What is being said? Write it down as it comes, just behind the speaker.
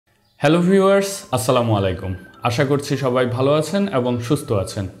Hello viewers, আসসালামু আলাইকুম। আশা করছি সবাই ভালো আছেন এবং সুস্থ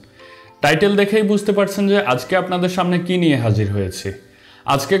আছেন। টাইটেল দেখেই বুঝতে পারছেন যে আজকে আপনাদের সামনে কি নিয়ে হাজির হয়েছি।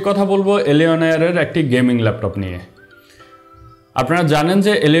 আজকে কথা বলবো এলিয়নওয়্যারের একটি গেমিং ল্যাপটপ নিয়ে। আপনারা জানেন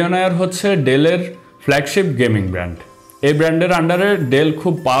যে এলিয়নওয়্যার হচ্ছে ডেলের ফ্ল্যাগশিপ গেমিং ব্র্যান্ড। এই ব্র্যান্ডের আন্ডারে ডেল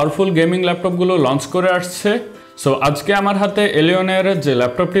খুব পাওয়ারফুল গেমিং ল্যাপটপগুলো লঞ্চ করে আসছে। সো আজকে আমার হাতে এলিয়নওয়্যারের যে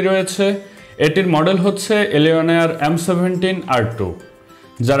ল্যাপটপটি রয়েছে এটির মডেল হচ্ছে Alienware M17 R2।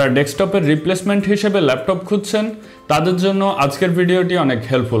 যারা ডেস্কটপের রিপ্লেসমেন্ট হিসেবে ল্যাপটপ খুঁজছেন তাদের জন্য আজকের ভিডিওটি অনেক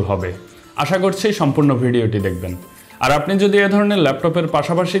হেল্পফুল হবে। আশা করছি সম্পূর্ণ ভিডিওটি দেখবেন। আর আপনি যদি এ ধরনের ল্যাপটপের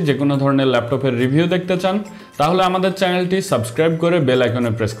পাশাপাশি যে কোনো ধরনের ল্যাপটপের রিভিউ দেখতে চান তাহলে আমাদের চ্যানেলটি সাবস্ক্রাইব করে বেল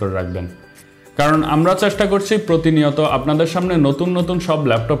আইকনে প্রেস করে রাখবেন, কারণ আমরা চেষ্টা করছি প্রতিনিয়ত আপনাদের সামনে নতুন নতুন সব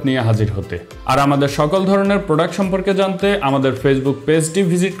ল্যাপটপ নিয়ে হাজির হতে। আর আমাদের সকল ধরনের প্রোডাক্ট সম্পর্কে জানতে আমাদের ফেসবুক পেজটি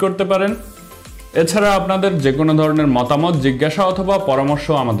ভিজিট করতে পারেন। এছাড়া আপনাদের যে কোনো ধরনের মতামত, জিজ্ঞাসা অথবা পরামর্শ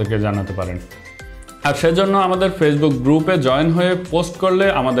আমাদেরকে জানাতে পারেন। আর সেজন্য আমাদের ফেসবুক গ্রুপে জয়েন হয়ে পোস্ট করলে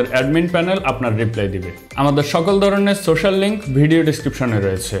আমাদের অ্যাডমিন প্যানেল আপনার রিপ্লাই দিবে। আমাদের সকল ধরনের সোশ্যাল লিঙ্ক ভিডিও ডেসক্রিপশনে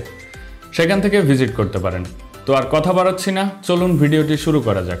রয়েছে, সেখান থেকে ভিজিট করতে পারেন। তো আর কথা বাড়াচ্ছি না, চলুন ভিডিওটি শুরু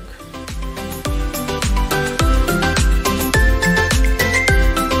করা যাক।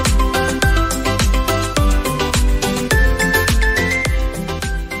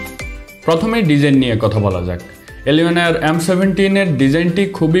 প্রথমেই ডিজাইন নিয়ে কথা বলা যাক। Alienware M17 এর ডিজাইনটি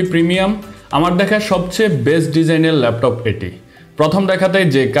খুবই প্রিমিয়াম। আমার দেখা সবচেয়ে বেস্ট ডিজাইনের ল্যাপটপ এটি। প্রথম দেখাতেই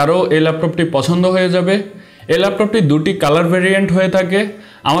যে কারো এই ল্যাপটপটি পছন্দ হয়ে যাবে। এই ল্যাপটপটি দুটি কালার ভেরিয়েন্ট হয়ে থাকে।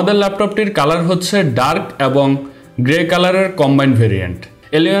 আমাদের ল্যাপটপটির কালার হচ্ছে ডার্ক এবং গ্রে কালারের কম্বাইন্ড ভেরিয়েন্ট।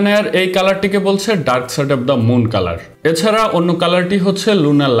 Alienware এই কালারটিকে বলছে dark side of the moon colour. এছাড়া অন্য কালারটি হচ্ছে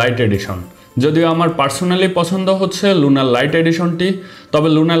লুনার লাইট এডিশন। যদিও আমার পার্সোনালি পছন্দ হচ্ছে লুনার লাইট এডিশনটি, তবে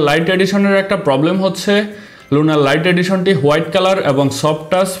লুনার লাইট এডিশনের একটা প্রবলেম হচ্ছে লুনার লাইট এডিশনটি হোয়াইট কালার এবং সফট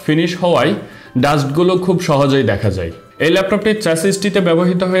টাচ ফিনিশ হওয়ায় ডাস্টগুলো খুব সহজেই দেখা যায়। এই ল্যাপটপটির চ্যাসিসটিতে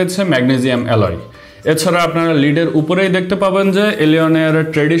ব্যবহৃত হয়েছে ম্যাগনেসিয়াম অ্যালয়। এছাড়া আপনারা লিডের উপরেই দেখতে পাবেন যে এলিয়নওয়্যারের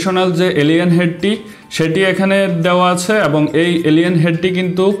ট্রেডিশনাল যে এলিয়েন হেডটি সেটি এখানে দেওয়া আছে এবং এই এলিয়েন হেডটি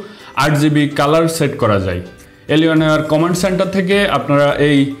কিন্তু 8GB কালার সেট করা যায়। এলিয়নওয়্যার কমান্ড সেন্টার থেকে আপনারা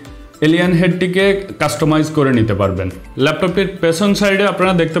এই এলিয়েন হেডটিকে কাস্টমাইজ করে নিতে পারবেন। ল্যাপটপটির পেছন সাইডে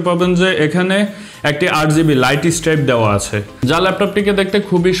আপনারা দেখতে পাবেন যে এখানে একটি 8GB লাইট স্ট্রাইপ দেওয়া আছে, যা ল্যাপটপটিকে দেখতে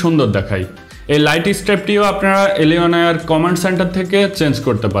খুবই সুন্দর দেখায়। এই লাইট স্ট্রাইপটিও আপনারা এলিয়নওয়্যার কমান্ড সেন্টার থেকে চেঞ্জ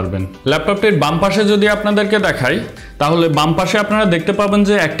করতে পারবেন। ল্যাপটপটির বাম পাশে যদি আপনাদেরকে দেখাই তাহলে বাম পাশে আপনারা দেখতে পাবেন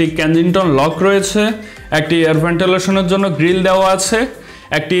যে একটি কেনজিংটন লক রয়েছে, একটি এয়ার ভেন্টিলেশনের জন্য গ্রিল দেওয়া আছে,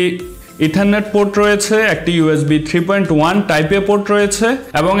 একটি ইথারনেট পোর্ট রয়েছে, একটি USB 3.1 টাইপ এ পোর্ট রয়েছে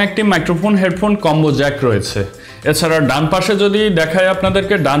এবং একটি মাইক্রোফোন হেডফোন কম্বো জ্যাক রয়েছে। এছাড়া ডান পাশে যদি দেখায়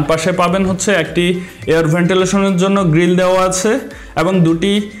আপনাদেরকে, ডান পাশে পাবেন হচ্ছে একটি এয়ার ভেন্টিলেশনের জন্য গ্রিল দেওয়া আছে এবং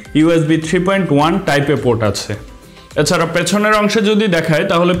দুটি USB 3.1 টাইপ এ পোর্ট আছে। এছাড়া পেছনের অংশে যদি দেখায়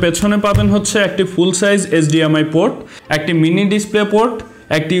তাহলে পেছনে পাবেন হচ্ছে একটি ফুল সাইজ HDMI পোর্ট, একটি মিনি ডিসপ্লে পোর্ট,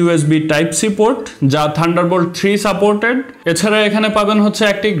 একটি USB টাইপ সি পোর্ট যা থান্ডারবোল্ট 3 সাপোর্টেড। এছাড়া এখানে পাবেন হচ্ছে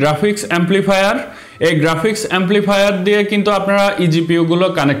একটি গ্রাফিক্স অ্যাম্প্লিফায়ার। এই গ্রাফিক্স অ্যাম্প্লিফায়ার দিয়ে কিন্তু আপনারা eGPU গুলো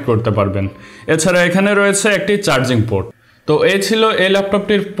কানেক্ট করতে পারবেন। এছাড়া এখানে রয়েছে একটি চার্জিং পোর্ট। তো এই ছিল এই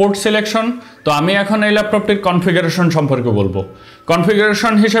ল্যাপটপটির পোর্ট সিলেকশন। তো আমি এখন এই ল্যাপটপটির কনফিগারেশন সম্পর্কে বলবো।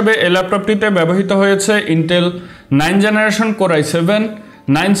 কনফিগারেশন হিসেবে এই ল্যাপটপটিতে ব্যবহৃত হয়েছে Intel 9 generation core i7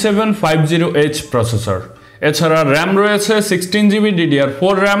 9750H processor. এছাড়া র্যাম রয়েছে 16GB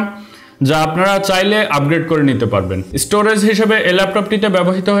DDR4 র্যাম, যা আপনারা চাইলে আপগ্রেড করে নিতে পারবেন। স্টোরেজ হিসেবে এই ল্যাপটপটিতে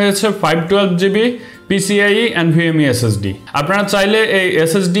ব্যবহৃত হয়েছে 512GB PCIe NVMe SSD। আপনারা চাইলে এই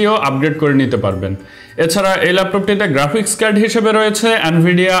SSDও আপগ্রেড করে নিতে পারবেন। এছাড়া এই ল্যাপটপটিতে গ্রাফিক্স কার্ড হিসেবে রয়েছে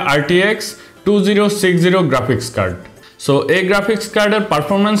NVIDIA RTX 2060 graphics card. So এই গ্রাফিক্স কার্ডের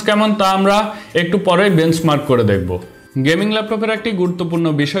পারফরমেন্স কেমন তা আমরা একটু পরেই বেঞ্চমার্ক করে দেখব। গেমিং ল্যাপটপের একটি গুরুত্বপূর্ণ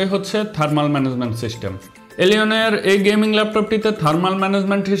বিষয় হচ্ছে থার্মাল ম্যানেজমেন্ট সিস্টেম। এলিয়নওয়্যার এই গেমিং ল্যাপটপটিতে থার্মাল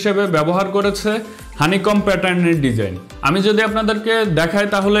ম্যানেজমেন্ট হিসেবে ব্যবহার করেছে হানিকম প্যাটার্নের ডিজাইন। আমি যদি আপনাদেরকে দেখাই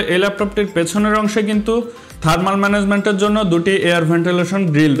তাহলে এই ল্যাপটপটির পেছনের অংশে কিন্তু থার্মাল ম্যানেজমেন্টের জন্য দুটি এয়ার ভেন্টিলেশন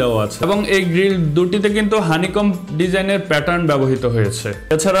গ্রিল দেওয়া আছে এবং এই গ্রিল দুটিতে কিন্তু হানিকম ডিজাইনের প্যাটার্ন ব্যবহৃত হয়েছে।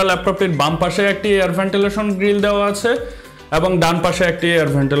 এছাড়া ল্যাপটপটির বাম পাশে একটি এয়ার ভেন্টিলেশন গ্রিল দেওয়া আছে এবং ডান পাশে একটি এয়ার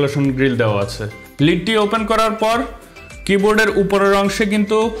ভেন্টিলেশন গ্রিল দেওয়া আছে। লিডটি ওপেন করার পর কিবোর্ডের উপরের অংশে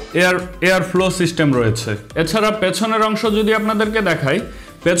কিন্তু এয়ার ফ্লো সিস্টেম রয়েছে। এছাড়া পেছনের অংশ যদি আপনাদেরকে দেখাই,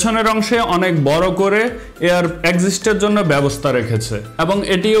 পেছনের অংশে অনেক বড় করে এয়ার এক্সিস্টের জন্য ব্যবস্থা রেখেছে এবং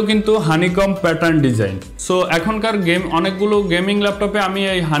এটিও কিন্তু হানিকম প্যাটার্ন ডিজাইন। সো এখনকার অনেকগুলো গেমিং ল্যাপটপে আমি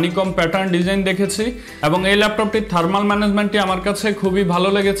এই হানিকম প্যাটার্ন ডিজাইন দেখেছি এবং এই ল্যাপটপটির থার্মাল ম্যানেজমেন্টটি আমার কাছে খুবই ভালো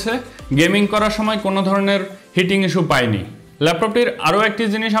লেগেছে। গেমিং করার সময় কোনো ধরনের হিটিং ইস্যু পাইনি। ল্যাপটপটির আরও একটি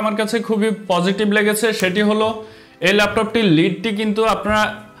জিনিস আমার কাছে খুবই পজিটিভ লেগেছে, সেটি হলো এই ল্যাপটপটির লিডটি কিন্তু আপনারা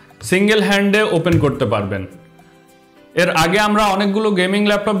সিঙ্গেল হ্যান্ডে ওপেন করতে পারবেন। এর আগে আমরা অনেকগুলো গেমিং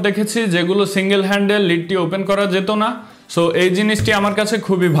ল্যাপটপ দেখেছি যেগুলো সিঙ্গেল হ্যান্ডে লিডটি ওপেন করা যেত না। সো এই জিনিসটি আমার কাছে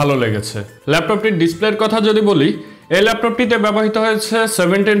খুবই ভালো লেগেছে। ল্যাপটপটির ডিসপ্লের কথা যদি বলি, এই ল্যাপটপটিতে ব্যবহৃত হয়েছে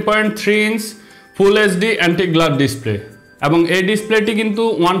 17.3 inch full HD anti গ্লার display এবং এই ডিসপ্লেটি কিন্তু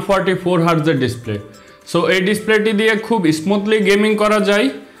 144 হার্টজের ডিসপ্লে। সো এই ডিসপ্লেটি দিয়ে খুব স্মুথলি গেমিং করা যায়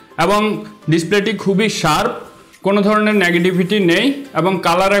এবং ডিসপ্লেটি খুবই শার্প, কোনো ধরনের নেগেটিভিটি নেই এবং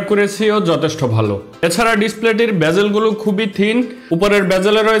কালার অ্যাকুরেসিও যথেষ্ট ভালো। এছাড়া ডিসপ্লেটির বেজেলগুলো খুবই থিন, উপরের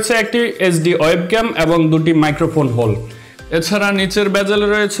বেজেলে রয়েছে একটি এইচডি ওয়েবক্যাম এবং দুটি মাইক্রোফোন হোল। এছাড়া নিচের বেজেলে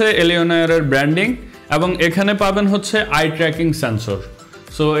রয়েছে এলিয়নায়ারের ব্র্যান্ডিং এবং এখানে পাবেন হচ্ছে আই ট্র্যাকিং সেন্সর।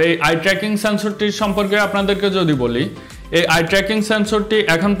 সো এই আই ট্র্যাকিং সেন্সরটির সম্পর্কে আপনাদেরকে যদি বলি, এই আই ট্র্যাকিং সেন্সরটি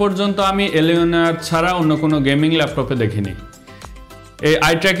এখন পর্যন্ত আমি এলিয়নায়ার ছাড়া অন্য কোনো গেমিং ল্যাপটপে দেখিনি। এই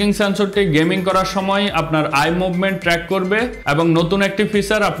আই ট্র্যাকিং সেন্সরটি গেমিং করার সময় আপনার আই মুভমেন্ট ট্র্যাক করবে এবং নতুন একটি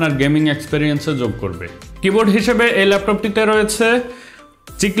ফিচার আপনার গেমিং এক্সপেরিয়েন্সে যোগ করবে। কিবোর্ড হিসেবে এই ল্যাপটপটিতে রয়েছে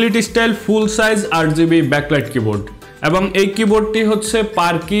চিকলিট স্টাইল ফুল সাইজ 8GB ব্যাকলাইট কিবোর্ড এবং এই কিবোর্ডটি হচ্ছে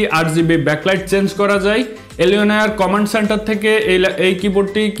পার কি 8GB ব্যাকলাইট চেঞ্জ করা যায়। এলিয়নায়ার কমান্ড সেন্টার থেকে এই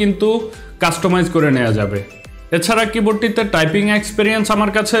কিবোর্ডটি কিন্তু কাস্টমাইজ করে নেওয়া যাবে। এছাড়া কিবোর্ডটিতে টাইপিং এক্সপেরিয়েন্স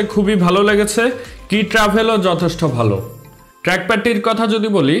আমার কাছে খুবই ভালো লেগেছে, কি ট্রাভেলও যথেষ্ট ভালো। ট্র্যাকপ্যাডটির কথা যদি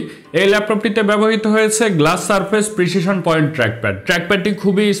বলি, এই ল্যাপটপটিতে ব্যবহৃত হয়েছে glass surface precision point trackpad. ট্র্যাকপ্যাডটি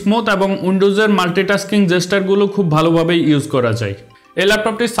খুবই স্মুথ এবং উইন্ডোজের মাল্টিটাস্কিং জেস্টারগুলো খুব ভালোভাবেই ইউজ করা যায়। এই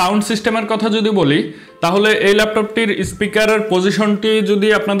ল্যাপটপটির সাউন্ড সিস্টেমের কথা যদি বলি, তাহলে এই ল্যাপটপটির স্পিকারের পজিশনটি যদি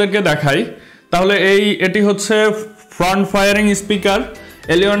আপনাদেরকে দেখাই, তাহলে এটি হচ্ছে ফ্রন্ট ফায়ারিং স্পিকার।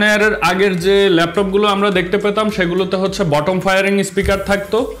 এলিয়নায়ারের আগের যে ল্যাপটপগুলো আমরা দেখতে পেতাম সেগুলোতে হচ্ছে বটম ফায়ারিং স্পিকার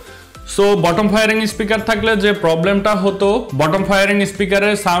থাকতো। সো বটম ফায়ারিং স্পিকার থাকলে যে প্রবলেমটা হতো, বটম ফায়ারিং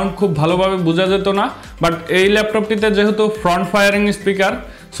স্পিকারের সাউন্ড খুব ভালোভাবে বোঝা যেত না, বাট এই ল্যাপটপটিতে যেহেতু ফ্রন্ট ফায়ারিং স্পিকার,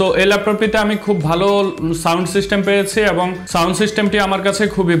 সো এই ল্যাপটপটিতে আমি খুব ভালো সাউন্ড সিস্টেম পেয়েছি এবং সাউন্ড সিস্টেমটি আমার কাছে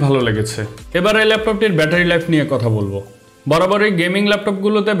খুবই ভালো লেগেছে। এবার এই ল্যাপটপটির ব্যাটারি লাইফ নিয়ে কথা বলবো। বরাবরই গেমিং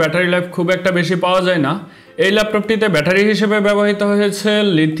ল্যাপটপগুলোতে ব্যাটারি লাইফ খুব একটা বেশি পাওয়া যায় না। এই ল্যাপটপটিতে ব্যাটারি হিসেবে ব্যবহৃত হয়েছে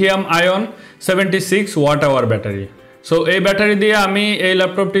lithium ion 76 watt hour battery. So এই ব্যাটারি দিয়ে আমি এই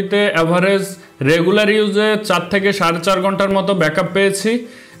ল্যাপটপটিতে অ্যাভারেজ রেগুলার ইউজে 4 থেকে 4.5 ঘন্টার মতো ব্যাকআপ পেয়েছি।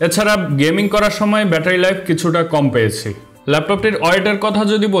 এছাড়া গেমিং করার সময় ব্যাটারি লাইফ কিছুটা কম পেয়েছি। ল্যাপটপটির ওয়েটের কথা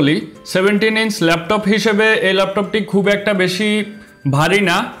যদি বলি, 17 ইঞ্চ ল্যাপটপ হিসেবে এই ল্যাপটপটি খুব একটা বেশি ভারী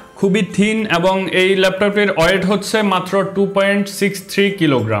না, খুবই থিন এবং এই ল্যাপটপটির ওয়েট হচ্ছে মাত্র 2.63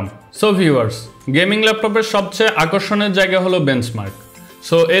 কিলোগ্রাম। সো ভিউয়ার্স, গেমিং ল্যাপটপের সবচেয়ে আকর্ষণের জায়গা হলো বেঞ্চমার্ক।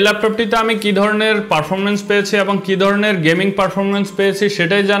 সো এই ল্যাপটপটিতে আমি কী ধরনের পারফরমেন্স পেয়েছি এবং কী ধরনের গেমিং পারফরমেন্স পেয়েছি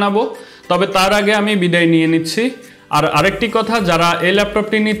সেটাই জানাবো, তবে তার আগে আমি বিদায় নিয়ে নিচ্ছি। আর আরেকটি কথা, যারা এই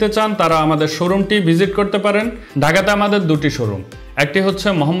ল্যাপটপটি নিতে চান তারা আমাদের শোরুমটি ভিজিট করতে পারেন। ঢাকাতে আমাদের দুটি শোরুম, একটি হচ্ছে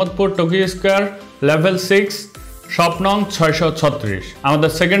Mohammadpur Tokyo square level 6 shop নং 636। আমাদের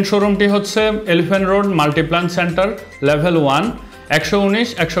সেকেন্ড শোরুমটি হচ্ছে elephant road Multiplan centre level 1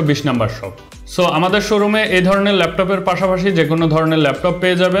 119-120 number shop. So আমাদের শোরুমে এই ধরনের ল্যাপটপের পাশাপাশি যে কোনো ধরনের ল্যাপটপ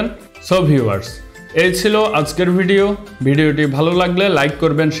পেয়ে যাবেন। সো ভিউয়ার্স, এই ছিল আজকের ভিডিওটি ভালো লাগলে লাইক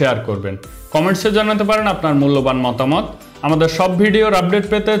করবেন, শেয়ার করবেন, কমেন্টসে জানাতে পারেন আপনার মূল্যবান মতামত। আমাদের সব ভিডিওর আপডেট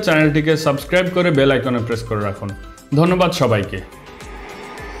পেতে চ্যানেলটিকে সাবস্ক্রাইব করে বেল আইকনে প্রেস করে রাখুন। ধন্যবাদ সবাইকে।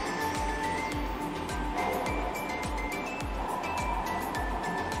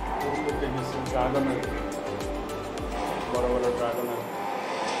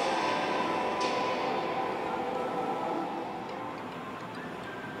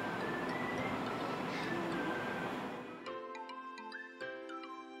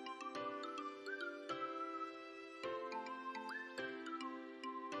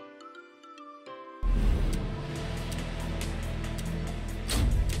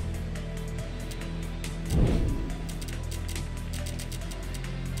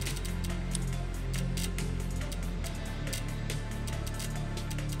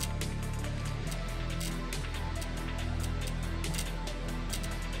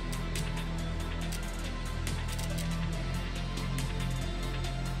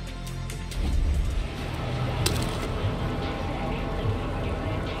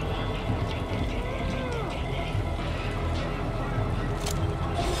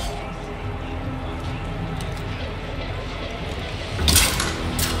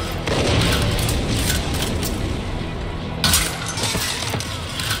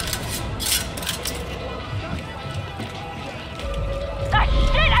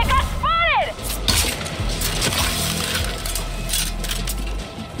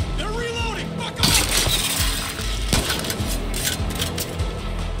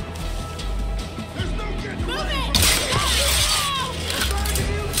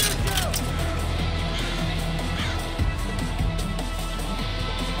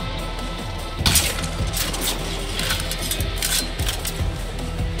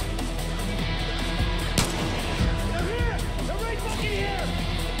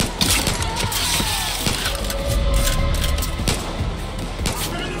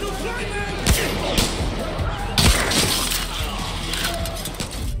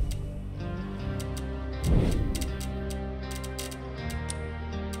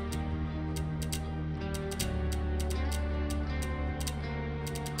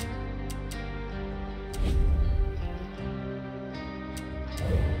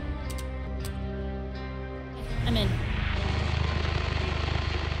 I'm in.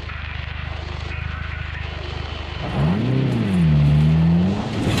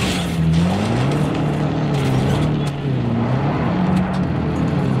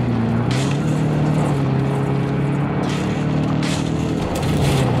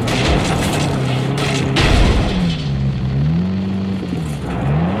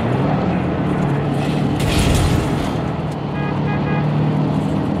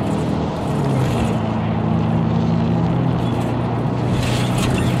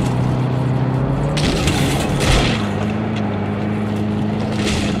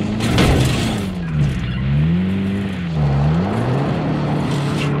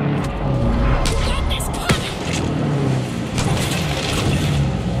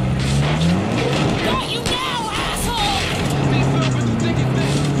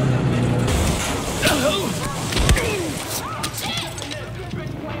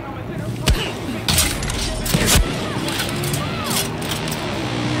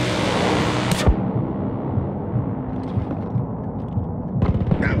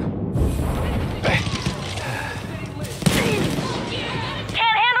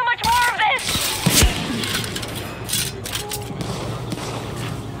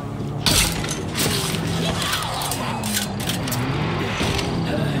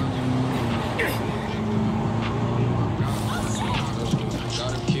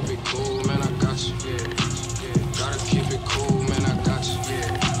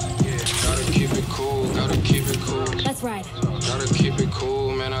 Right. Gotta keep it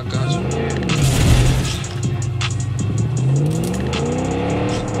cool, man, I got you.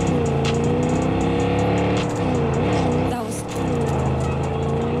 That was...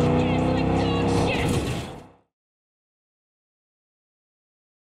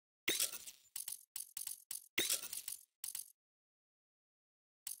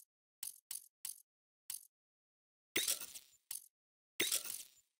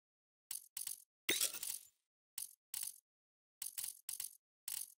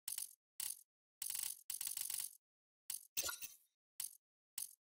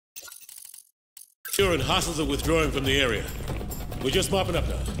 And hostiles are withdrawing from the area. We're just mopping up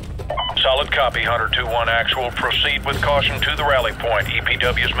now. Solid copy, Hunter 2-1 actual. Proceed with caution to the rally point.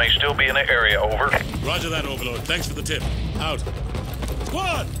 EPWs may still be in the area, over. Roger that, Overlord. Thanks for the tip. Out.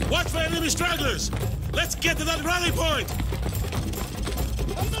 Squad, watch for enemy stragglers. Let's get to that rally point.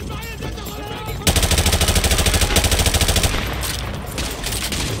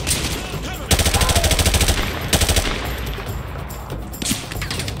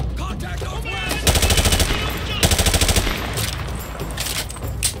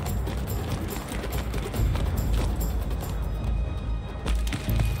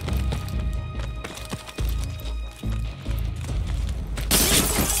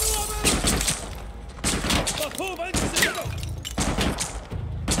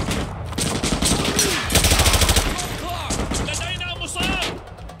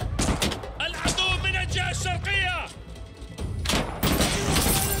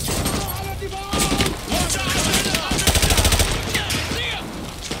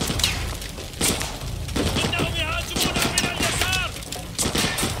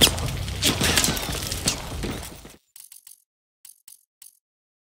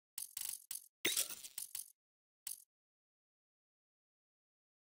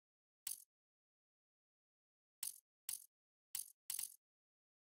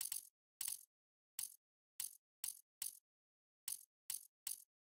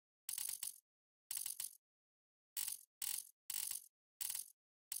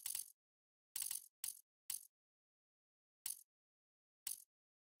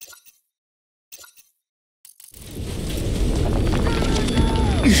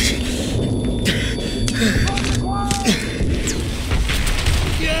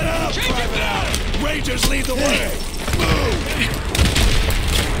 Get up, Private Allen! Rangers lead the way! Move!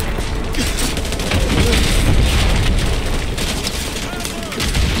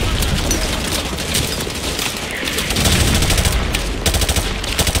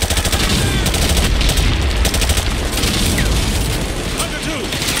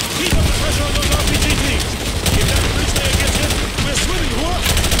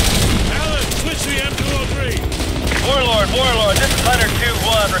 Warlord, this is Hunter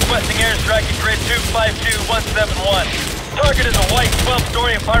 2-1, requesting airstrike at grid 252171. Target is a white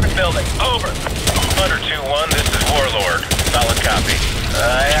 12-story apartment building. Over. Hunter 2-1, this is Warlord. Solid copy.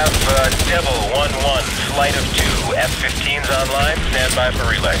 I have Devil 1-1, flight of 2 F-15s online. Stand by for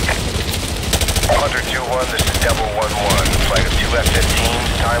relay. Hunter 2-1, this is Devil 1-1, flight of 2 F-15s,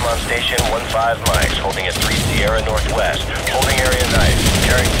 time on station 15 mics, holding at 3 Sierra Northwest. Holding area nice,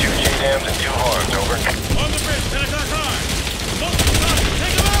 carrying 2 JDAMs and 2 harms, over. On the bridge!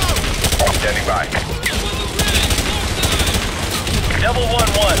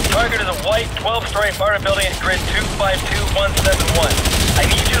 12-story apartment building at grid 252171. I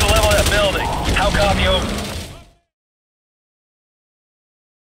need you